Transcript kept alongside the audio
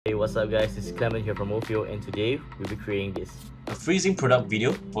what's up guys, this is Clement here from OFFEO, and today we'll be creating this. A freezing product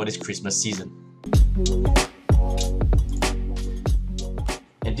video for this Christmas season.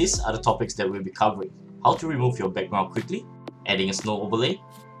 And these are the topics that we'll be covering. How to remove your background quickly, adding a snow overlay,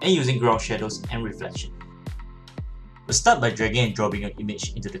 and using ground shadows and reflection. We'll start by dragging and dropping your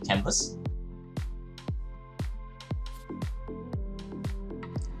image into the canvas.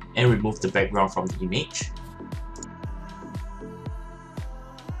 And remove the background from the image.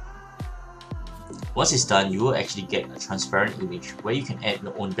 Once it's done, you will actually get a transparent image where you can add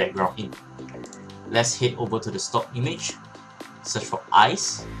your own background in. Let's head over to the stock image, search for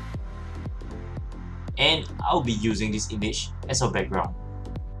eyes, and I'll be using this image as our background.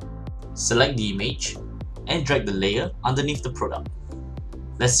 Select the image and drag the layer underneath the product.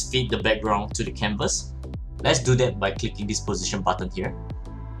 Let's feed the background to the canvas. Let's do that by clicking this position button here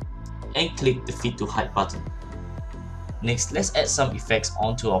and click the feed to height button. Next, let's add some effects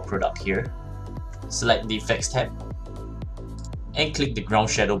onto our product here. Select the effects tab and click the ground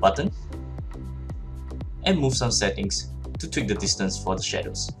shadow button and move some settings to tweak the distance for the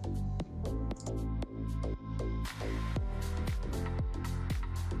shadows.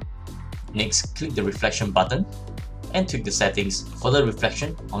 Next, click the reflection button and tweak the settings for the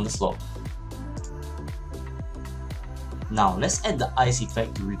reflection on the floor. Now let's add the eyes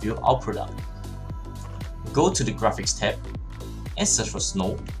effect to reveal our product. Go to the graphics tab and search for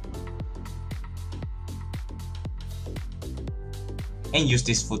snow and use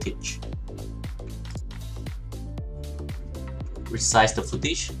this footage. Resize the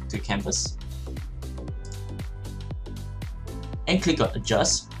footage to canvas and click on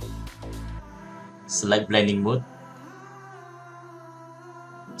adjust. Select blending mode,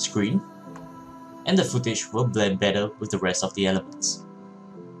 screen, and the footage will blend better with the rest of the elements.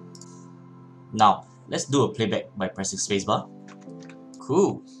 Now let's do a playback by pressing spacebar.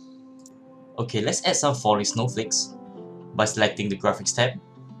 Cool! Okay, let's add some falling snowflakes by selecting the graphics tab,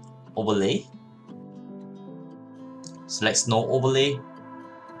 overlay, select snow overlay,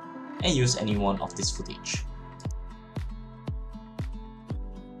 and use any one of this footage.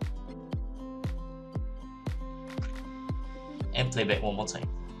 And play back one more time.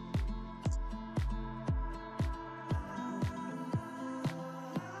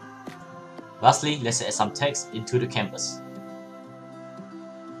 Lastly, let's add some text into the canvas.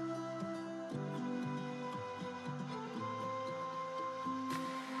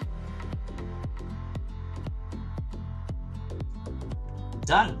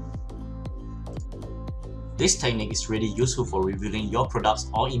 Done! This technique is really useful for revealing your products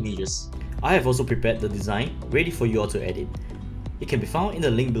or images. I have also prepared the design ready for you all to edit. It can be found in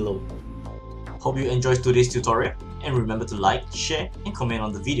the link below. Hope you enjoyed today's tutorial, and remember to like, share, and comment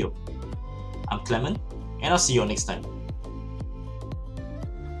on the video. I'm Clement, and I'll see you all next time.